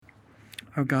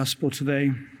Our gospel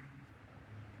today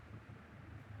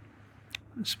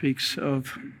speaks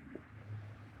of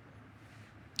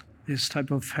this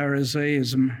type of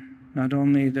Pharisaism, not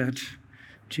only that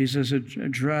Jesus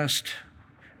addressed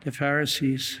the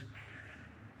Pharisees,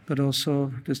 but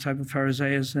also this type of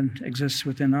Pharisaism exists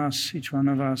within us, each one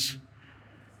of us.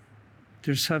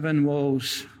 There's 7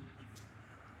 woes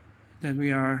that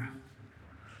we are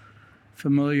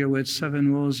familiar with,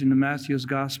 7 woes in the Matthew's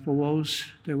Gospel, woes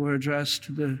that were addressed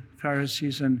to the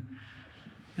Pharisees and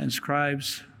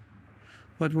scribes.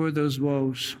 What were those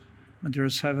woes? And there are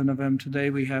 7 of them.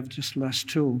 Today we have just last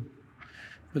 2,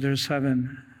 but there are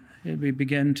 7. We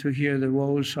began to hear the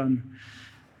woes on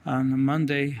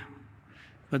Monday,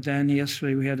 but then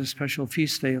yesterday we had a special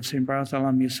feast day of St.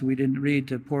 Bartholomew, so we didn't read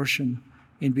the portion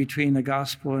in between the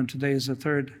Gospel, and today is the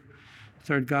third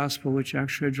Gospel, which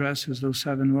actually addresses those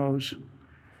 7 woes.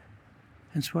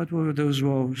 And so what were those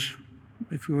woes?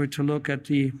 If we were to look at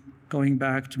going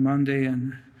back to Monday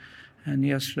and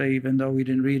yesterday, even though we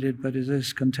didn't read it, but it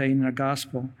is contained in our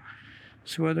Gospel.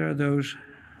 So what are those?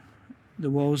 The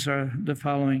woes are the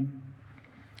following.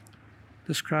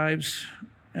 The scribes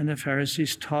and the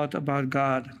Pharisees taught about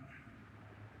God.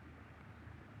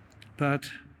 But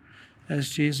as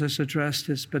Jesus addressed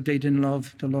this, but they didn't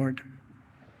love the Lord.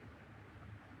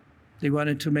 They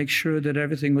wanted to make sure that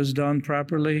everything was done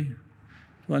properly.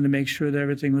 They wanted to make sure that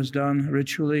everything was done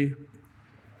ritually,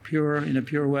 in a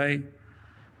pure way.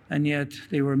 And yet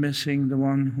they were missing the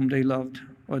one whom they loved,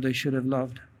 or they should have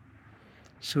loved.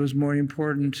 So it was more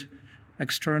important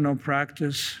external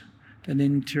practice than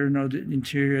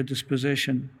interior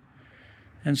disposition.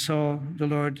 And so the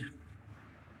Lord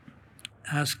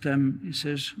asked them, he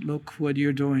says, look what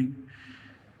you're doing.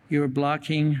 You're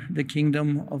blocking the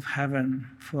kingdom of heaven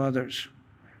for others.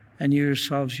 And you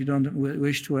yourselves, you don't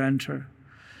wish to enter.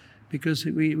 Because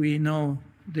we know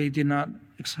they did not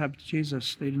accept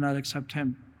Jesus. They did not accept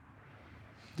him.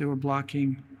 They were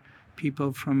blocking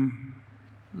people from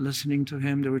listening to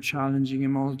him. They were challenging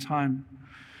him all the time,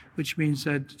 which means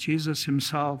that Jesus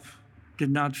himself did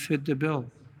not fit the bill.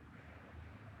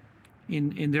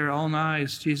 In their own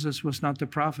eyes, Jesus was not the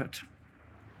prophet.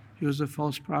 He was a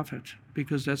false prophet,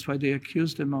 because that's why they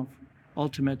accused him of,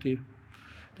 ultimately,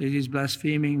 that he's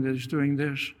blaspheming, that he's doing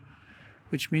this,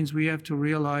 which means we have to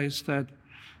realize that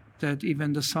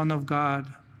even the Son of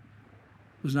God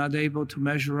was not able to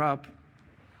measure up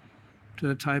to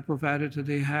the type of attitude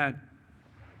they had.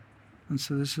 And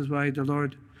so this is why the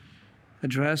Lord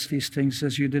addressed these things,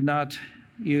 says you do not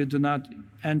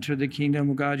enter the kingdom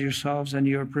of God yourselves, and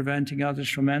you're preventing others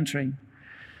from entering.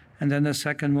 And then the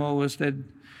second woe was that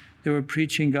they were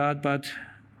preaching God, but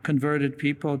converted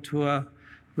people to a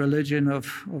religion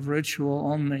of ritual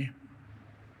only.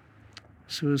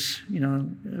 So it's,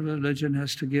 religion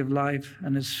has to give life,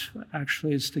 and it's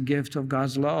the gift of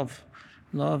God's love.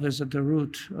 Love is at the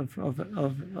root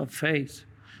of faith,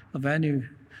 of any,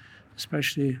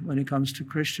 especially when it comes to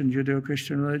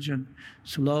Judeo-Christian religion.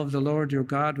 So love the Lord your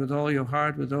God with all your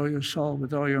heart, with all your soul,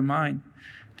 with all your mind.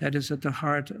 That is at the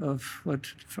heart of what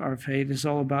our faith is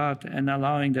all about, and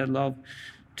allowing that love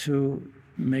to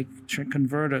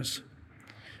convert us.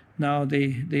 Now,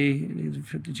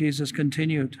 Jesus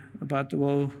continued about the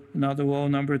woe. Another woe,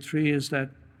 number 3, is that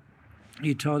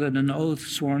he taught that an oath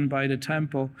sworn by the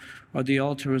temple or the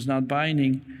altar was not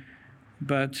binding,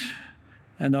 but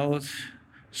an oath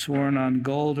sworn on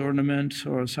gold ornaments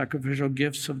or sacrificial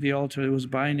gifts of the altar was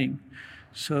binding.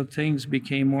 So things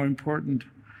became more important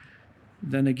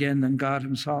than God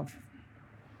himself.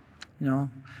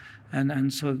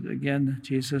 And so again,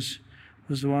 Jesus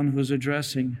was the one who was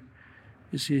addressing.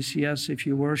 He says, yes, if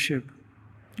you worship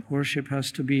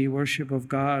has to be worship of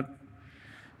God,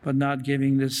 but not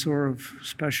giving this sort of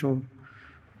special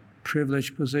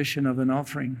privileged position of an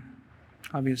offering.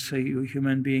 Obviously, you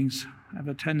human beings have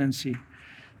a tendency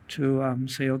to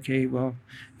say, okay, well,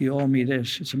 you owe me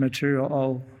this. It's a material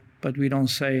owe, but we don't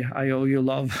say, I owe you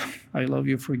love, I owe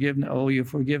you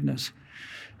forgiveness.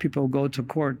 People go to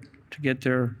court to get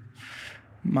their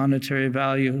monetary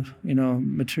value,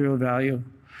 material value.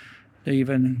 They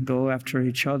even go after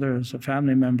each other as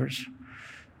family members.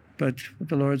 But what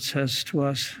the Lord says to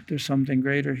us, there's something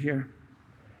greater here.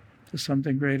 There's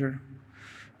something greater.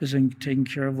 Isn't taking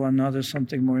care of one another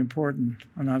something more important?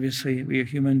 And obviously, we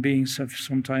human beings have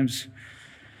sometimes,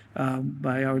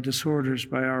 by our disorders,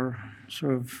 by our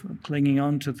sort of clinging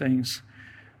on to things,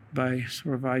 by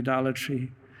sort of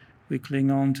idolatry, we cling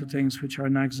on to things which are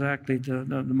not exactly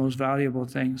the most valuable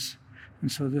things.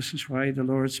 And so this is why the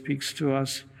Lord speaks to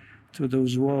us through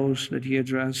those woes that he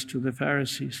addressed to the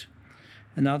Pharisees.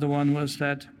 Another one was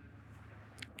that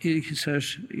he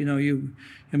says, you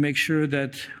make sure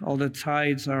that all the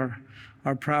tithes are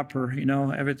proper,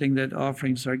 everything that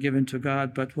offerings are given to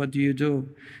God. But what do?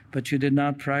 But you do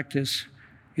not practice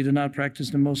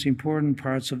the most important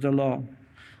parts of the law: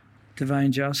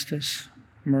 divine justice,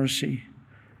 mercy,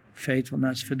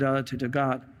 faithfulness, fidelity to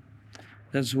God.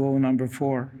 That's woe number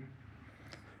 4.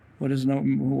 What is no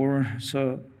more?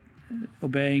 So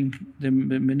obeying the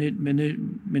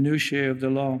minutiae of the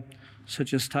law,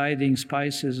 such as tithing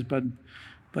spices, but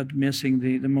missing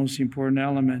the most important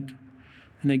element.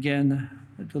 And again,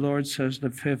 the Lord says the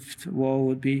 5th woe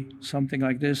would be something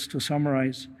like this, to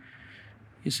summarize.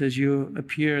 He says, you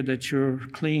appear that you're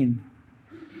clean,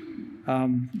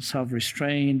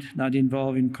 self-restrained, not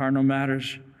involved in carnal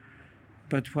matters.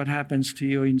 But what happens to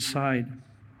you inside?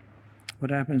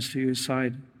 What happens to you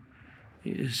inside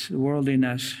is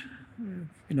worldliness,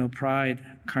 pride,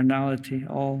 carnality,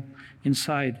 all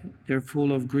inside. They're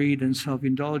full of greed and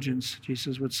self-indulgence,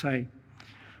 Jesus would say.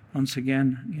 Once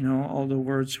again, all the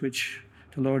words which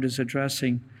the Lord is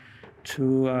addressing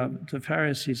to the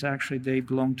Pharisees, actually, they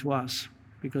belong to us,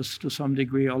 because to some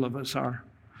degree, all of us are.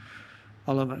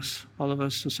 All of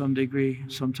us to some degree,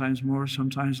 sometimes more,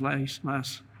 sometimes less.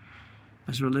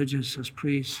 As religious, as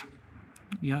priests,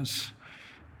 yes.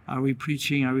 Are we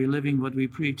preaching? Are we living what we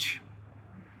preach?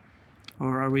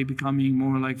 Or are we becoming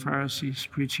more like Pharisees,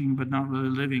 preaching but not really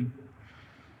living?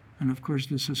 And of course,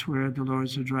 this is where the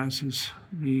Lord's addresses,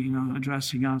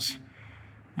 addressing us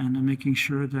and making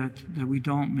sure that we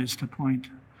don't miss the point,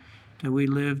 that we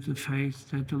live the faith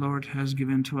that the Lord has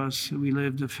given to us, that we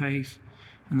live the faith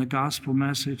and the gospel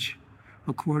message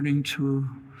according to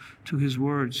his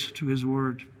words, to his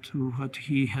word, to what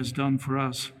he has done for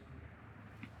us.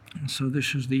 And so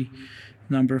this is the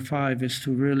number 5, is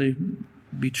to really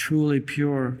be truly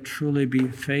pure, truly be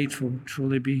faithful,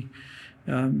 truly be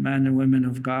men and women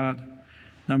of God.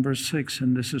 Number 6,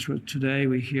 and this is what today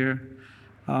we hear,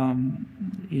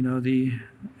 the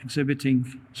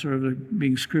exhibiting sort of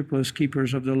being scrupulous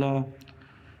keepers of the law,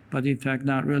 but in fact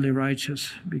not really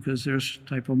righteous, because there's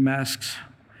type of masks,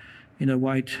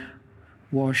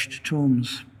 white-washed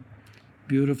tombs,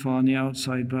 beautiful on the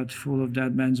outside, but full of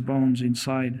dead men's bones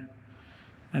inside.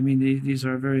 I mean, these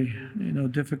are very,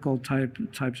 difficult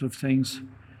types of things,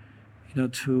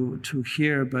 to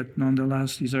hear, but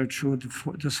nonetheless, these are true. The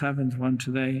 7th one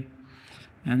today,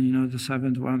 and the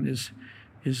 7th one is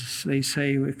they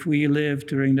say, if we live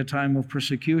during the time of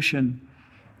persecution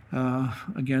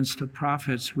against the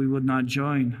prophets, we would not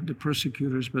join the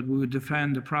persecutors, but we would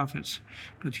defend the prophets.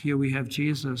 But here we have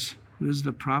Jesus, who is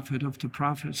the prophet of the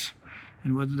prophets.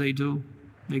 And what do?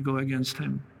 They go against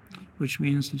him, which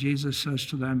means Jesus says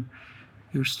to them,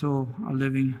 you're still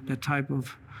living the type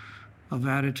of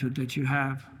attitude that you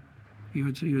have.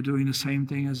 You're doing the same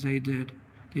thing as they did.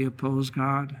 They oppose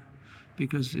God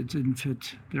because it didn't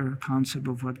fit their concept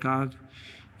of what God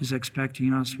is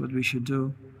expecting us, what we should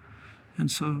do. And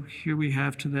so here we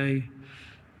have today,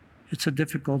 it's a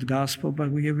difficult gospel, but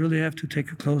we really have to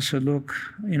take a closer look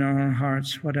in our own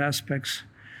hearts, what aspects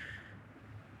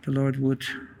the Lord would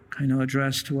kind of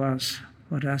address to us,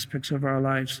 what aspects of our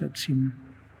lives that seem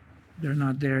they're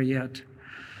not there yet.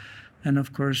 And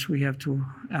of course, we have to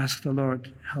ask the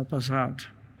Lord, help us out.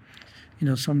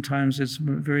 Sometimes it's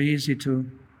very easy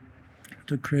to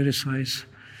criticize,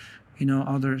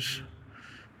 others.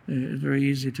 It's very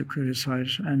easy to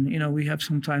criticize. And, we have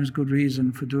sometimes good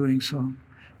reason for doing so,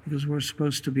 because we're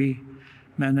supposed to be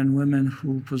men and women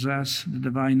who possess the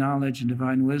divine knowledge and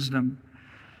divine wisdom.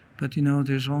 But,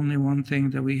 there's only one thing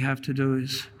that we have to do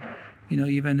is,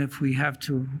 even if we have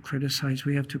to criticize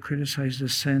the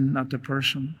sin, not the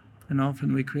person. And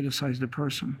often we criticize the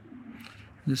person.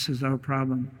 This is our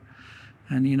problem.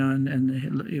 And,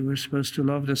 and we're supposed to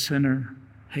love the sinner,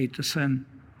 hate the sin,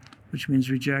 which means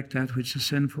reject that which is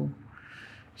sinful.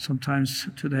 Sometimes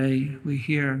today we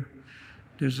hear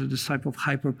there's this type of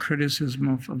hypercriticism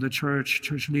of the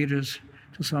church leaders.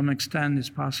 To some extent, it's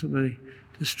possibly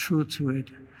there's truth to it.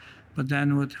 But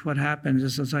then what happens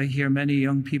is, as I hear many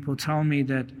young people tell me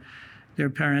that their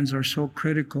parents are so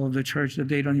critical of the church that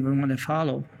they don't even want to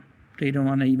follow. They don't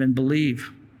want to even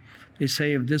believe. They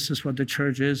say, if this is what the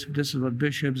church is, if this is what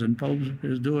bishops and popes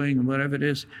is doing, and whatever it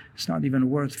is, it's not even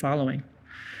worth following.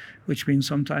 Which means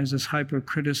sometimes this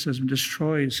hypercriticism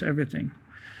destroys everything.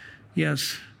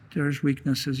 Yes, there's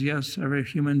weaknesses. Yes, every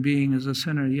human being is a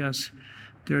sinner. Yes,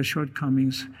 there are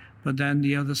shortcomings. But then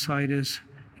the other side is,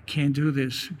 can't do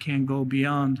this, can't go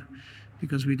beyond,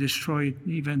 because we destroy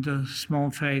even the small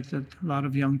faith that a lot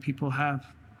of young people have.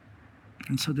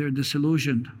 And so they're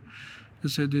disillusioned.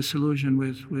 There's a disillusion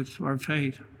with our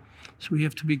faith. So we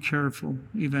have to be careful,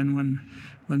 even when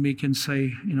when we can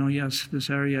say, yes, this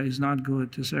area is not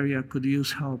good, this area could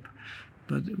use help,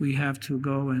 but we have to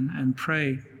go and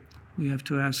pray. We have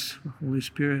to ask the Holy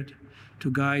Spirit to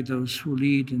guide those who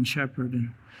lead and shepherd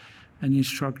and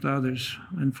instruct others,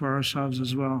 and for ourselves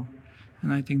as well.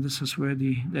 And I think this is where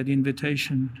that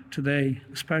invitation today,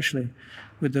 especially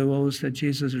with those that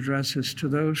Jesus addresses to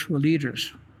those who are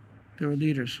leaders. They were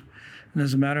leaders. And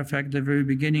as a matter of fact, the very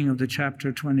beginning of the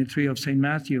chapter 23 of St.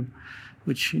 Matthew,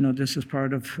 which, this is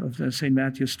part of the St.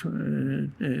 Matthew's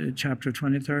chapter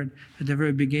 23, at the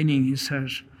very beginning he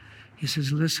says,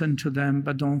 listen to them,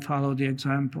 but don't follow the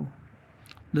example.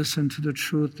 Listen to the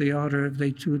truth, they utter if they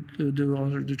do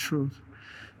utter the truth,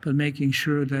 but making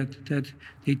sure that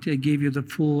they give you the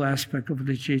full aspect of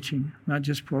the teaching, not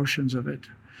just portions of it.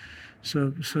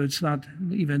 So it's not,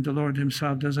 even the Lord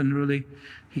himself doesn't really,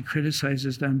 he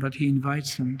criticizes them, but he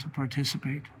invites them to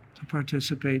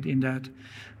participate in that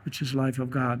which is life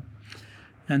of God.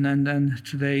 And then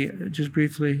today, just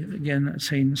briefly, again,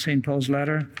 St. Paul's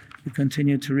letter. We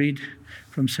continue to read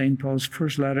from St. Paul's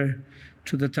first letter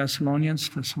to the Thessalonians.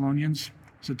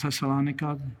 To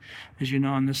Thessalonica. As you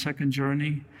know, on the second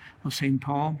journey of St.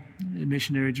 Paul, the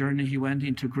missionary journey, he went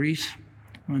into Greece,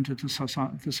 went to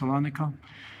Thessalonica,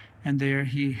 and there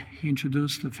he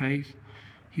introduced the faith.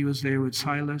 He was there with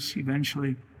Silas.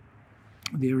 Eventually,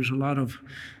 there was a lot of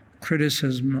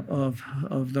criticism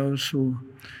of those who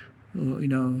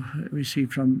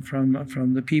received from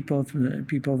the people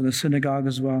of the synagogue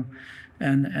as well.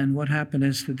 And what happened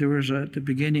is that there was at the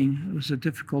beginning, it was a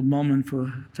difficult moment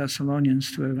for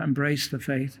Thessalonians to embrace the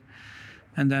faith.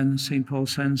 And then St. Paul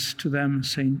sends to them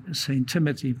St.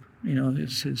 Timothy,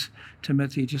 it's his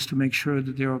Timothy, just to make sure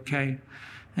that they're okay.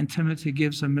 And Timothy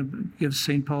gives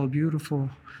St. Paul a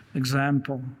beautiful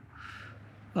example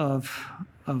of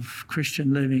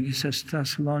Christian living. He says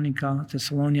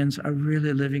Thessalonians are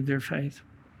really living their faith.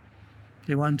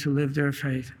 They want to live their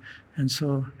faith. And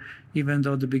so even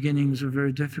though the beginnings are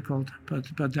very difficult,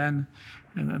 but then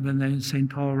St.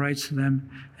 Paul writes to them,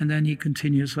 and then he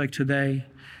continues like today.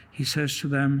 He says to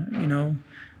them,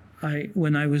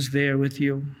 when I was there with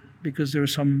you, because there were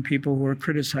some people who were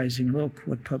criticizing, look,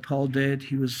 what Paul did,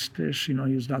 he was this, he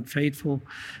was not faithful,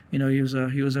 he was a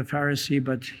Pharisee,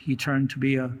 but he turned to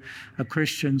be a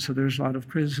Christian, so there's a lot of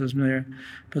criticism there.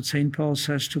 But St. Paul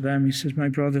says to them, he says, my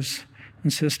brothers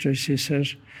and sisters, he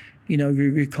says,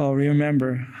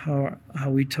 remember how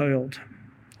we toiled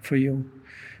for you,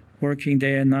 working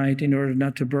day and night in order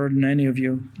not to burden any of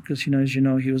you, because, as you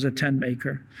know, he was a tent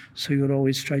maker, so he would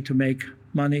always try to make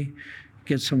money,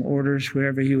 get some orders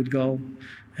wherever he would go,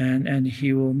 and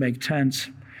he will make tents.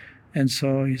 And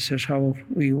so he says how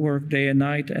we work day and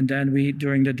night, and then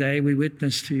during the day, we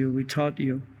witnessed to you, we taught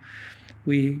you,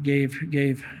 we gave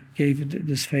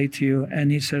this faith to you.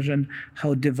 And he says, and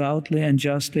how devoutly and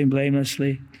justly and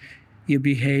blamelessly you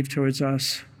behave towards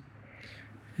us.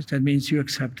 That means you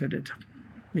accepted it.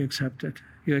 You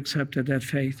accepted that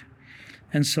faith.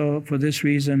 And so for this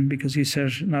reason, because he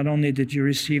says, not only did you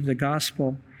receive the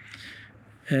gospel,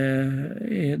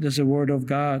 there's a word of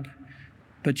God,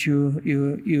 but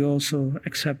you also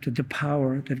accepted the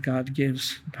power that God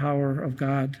gives, the power of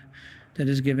God that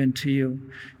is given to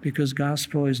you. Because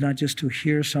gospel is not just to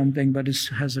hear something, but it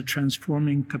has a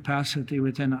transforming capacity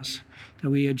within us, that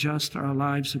we adjust our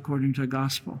lives according to the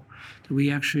gospel, that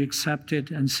we actually accept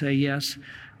it and say, yes,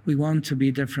 we want to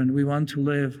be different. We want to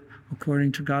live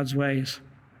according to God's ways.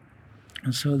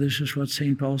 And so this is what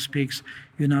St. Paul speaks.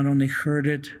 You not only heard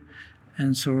it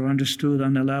and so understood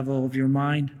on the level of your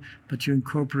mind, but you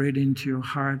incorporate it into your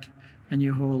heart, and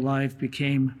your whole life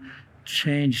became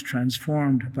changed,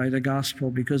 transformed by the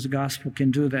gospel, because the gospel can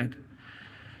do that.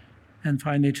 And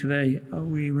finally today,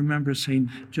 we remember St.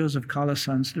 Joseph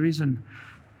Calasanz. The reason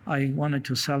I wanted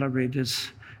to celebrate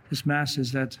this Mass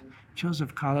is that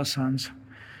Joseph Calasanz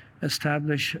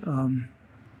established,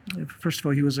 first of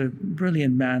all, he was a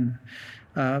brilliant man,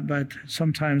 but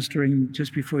sometimes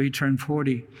just before he turned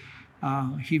 40,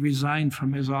 he resigned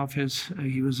from his office.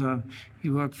 He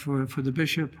worked for the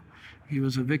bishop. He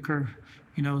was a vicar,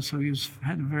 so he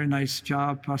had a very nice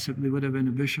job, possibly would have been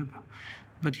a bishop.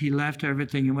 But he left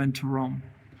everything and went to Rome.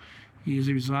 He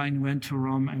resigned, went to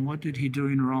Rome, and what did he do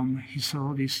in Rome? He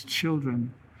saw these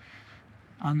children,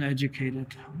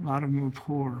 uneducated. A lot of them were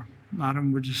poor. A lot of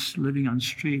them were just living on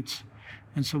streets.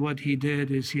 And so what he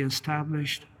did is he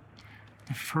established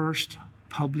the first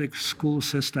public school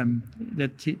system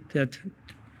that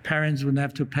parents wouldn't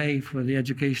have to pay for the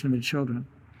education of their children.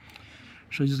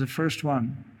 So he's the first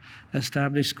one,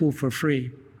 established school for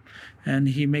free. And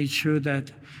he made sure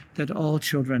that all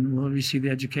children will receive the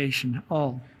education,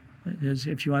 all.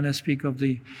 If you want to speak of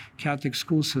the Catholic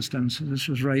school systems, this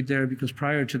was right there, because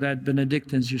prior to that,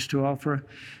 Benedictines used to offer,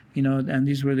 and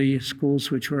these were the schools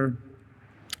which were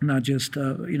not just,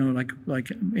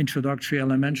 like introductory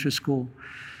elementary school.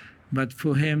 But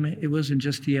for him, it wasn't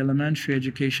just the elementary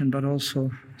education, but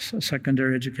also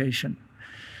secondary education.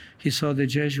 He saw the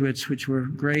Jesuits, which were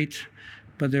great,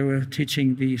 but they were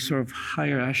teaching the sort of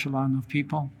higher echelon of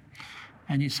people.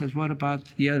 And he says, what about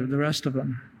the rest of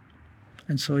them?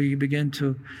 And so he began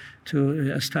to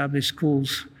establish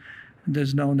schools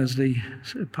that's known as the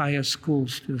pious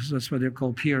schools. That's what they're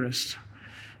called, piarists.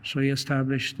 So he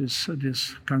established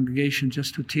this congregation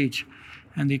just to teach.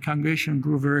 And the congregation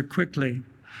grew very quickly.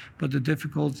 But the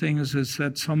difficult thing is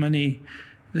that so many,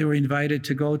 they were invited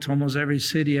to go to almost every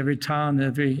city, every town,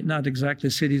 not exactly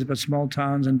cities, but small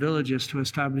towns and villages to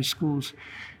establish schools.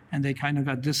 And they kind of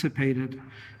got dissipated.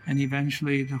 And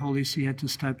eventually the Holy See had to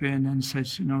step in and said,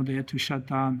 they had to shut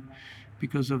down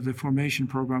because of the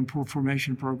poor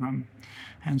formation program.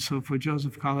 And so for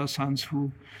Joseph Calasanz,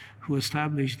 who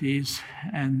established these,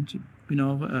 and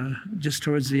just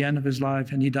towards the end of his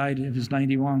life, and he died at his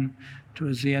 91,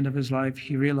 towards the end of his life,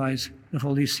 he realized the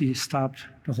Holy See stopped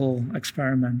the whole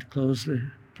experiment, closed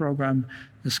the program,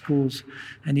 the schools,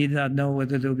 and he did not know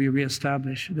whether they'll be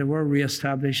reestablished. They were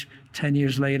reestablished 10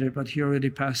 years later, but he already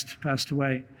passed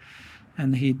away.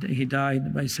 And he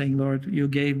died by saying, Lord, you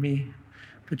gave me,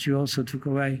 but you also took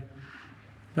away.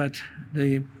 But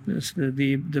the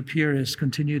piarists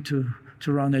continue to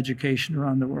run education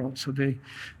around the world. So they're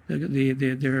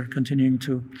continuing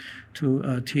to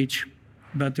teach.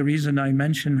 But the reason I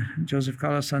mention Joseph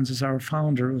Calasanz as our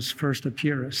founder was first a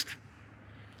piarist.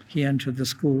 He entered the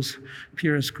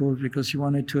piarist schools, because he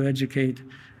wanted to educate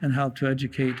and help to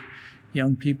educate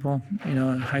young people,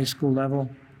 at high school level,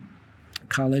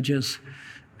 colleges.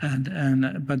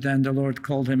 But then the Lord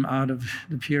called him out of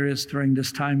the piarists during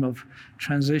this time of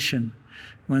transition.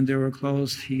 When they were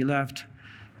closed, he left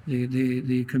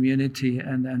the community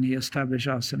and he established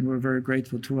us, and we're very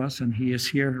grateful to us. And he is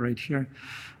here, right here.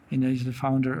 He's the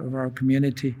founder of our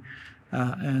community.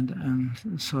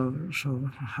 So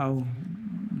how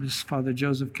this Father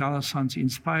Joseph Calasanz,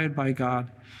 inspired by God,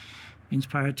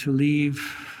 inspired to leave,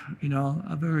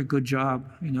 a very good job,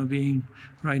 being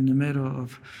right in the middle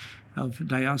of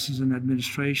diocesan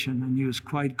administration, and he was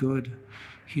quite good.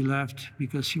 He left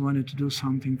because he wanted to do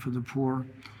something for the poor,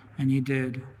 and he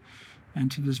did.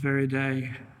 And to this very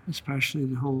day, especially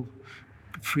the whole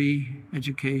free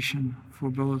education for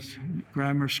both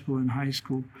grammar school and high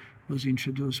school was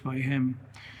introduced by him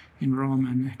in Rome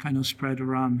and kind of spread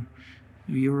around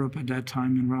Europe at that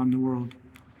time and around the world.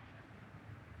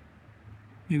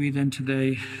 Maybe then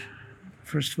today,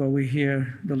 first of all, we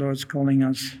hear the Lord's calling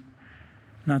us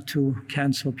not to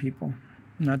cancel people,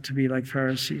 not to be like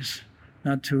Pharisees,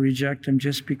 not to reject them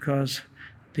just because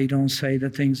they don't say the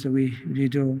things that we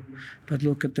do, but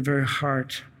look at the very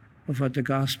heart of what the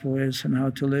gospel is and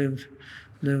how to live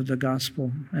the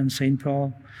gospel. And St.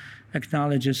 Paul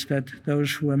acknowledges that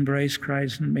those who embrace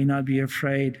Christ may not be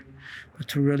afraid, but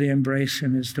to really embrace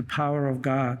him is the power of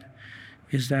God,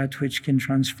 is that which can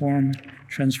transform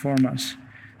us.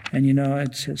 And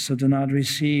it's so do not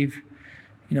receive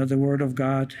the word of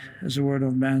God as a word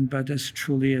of man, but as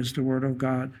truly as the word of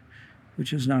God,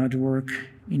 which is now at work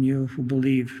in you who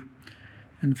believe.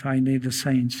 And finally, the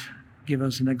saints give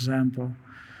us an example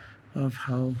of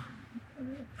how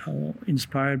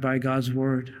inspired by God's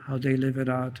word, how they live it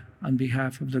out on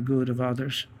behalf of the good of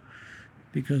others.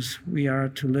 Because we are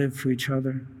to live for each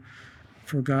other,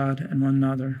 for God and one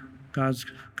another. God's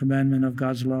commandment of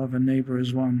God's love and neighbor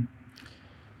is one.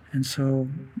 And so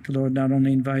the Lord not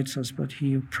only invites us, but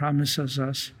he promises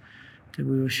us that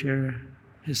we will share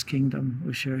his kingdom,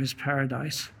 we'll share his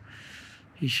paradise.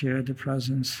 He shared the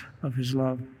presence of his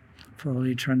love for all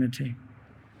eternity.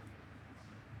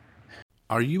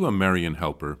 Are you a Marian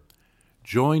helper?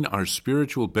 Join our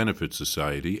Spiritual Benefit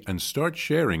Society and start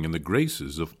sharing in the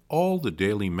graces of all the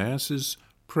daily masses,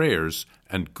 prayers,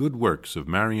 and good works of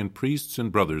Marian priests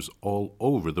and brothers all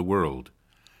over the world.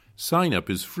 Sign up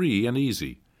is free and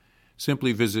easy.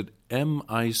 Simply visit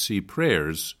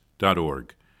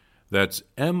micprayers.org. That's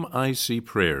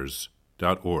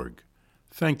micprayers.org.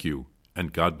 Thank you,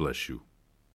 and God bless you.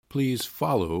 Please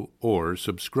follow or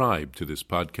subscribe to this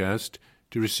podcast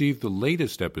to receive the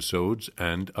latest episodes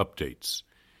and updates.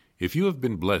 If you have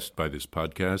been blessed by this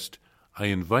podcast, I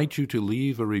invite you to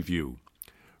leave a review.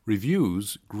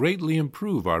 Reviews greatly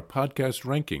improve our podcast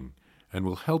ranking and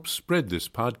will help spread this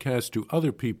podcast to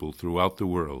other people throughout the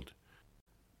world.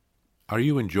 Are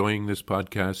you enjoying this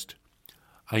podcast?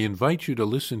 I invite you to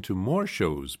listen to more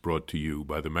shows brought to you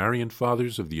by the Marian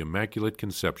Fathers of the Immaculate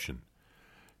Conception.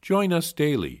 Join us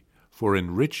daily for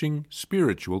enriching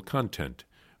spiritual content,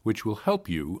 which will help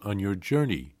you on your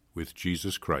journey with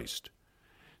Jesus Christ.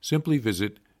 Simply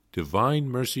visit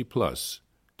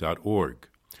DivineMercyPlus.org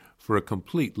for a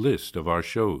complete list of our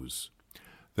shows.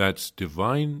 That's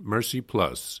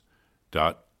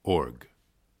DivineMercyPlus.org.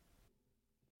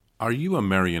 Are you a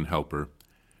Marian helper?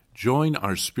 Join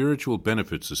our Spiritual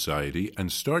Benefit Society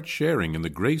and start sharing in the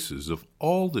graces of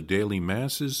all the daily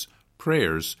masses,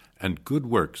 prayers, and good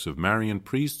works of Marian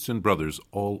priests and brothers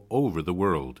all over the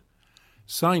world.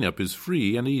 Sign up is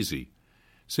free and easy.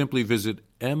 Simply visit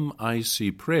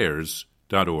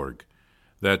micprayers.org.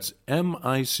 That's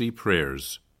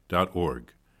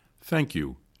micprayers.org. Thank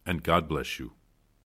you, and God bless you.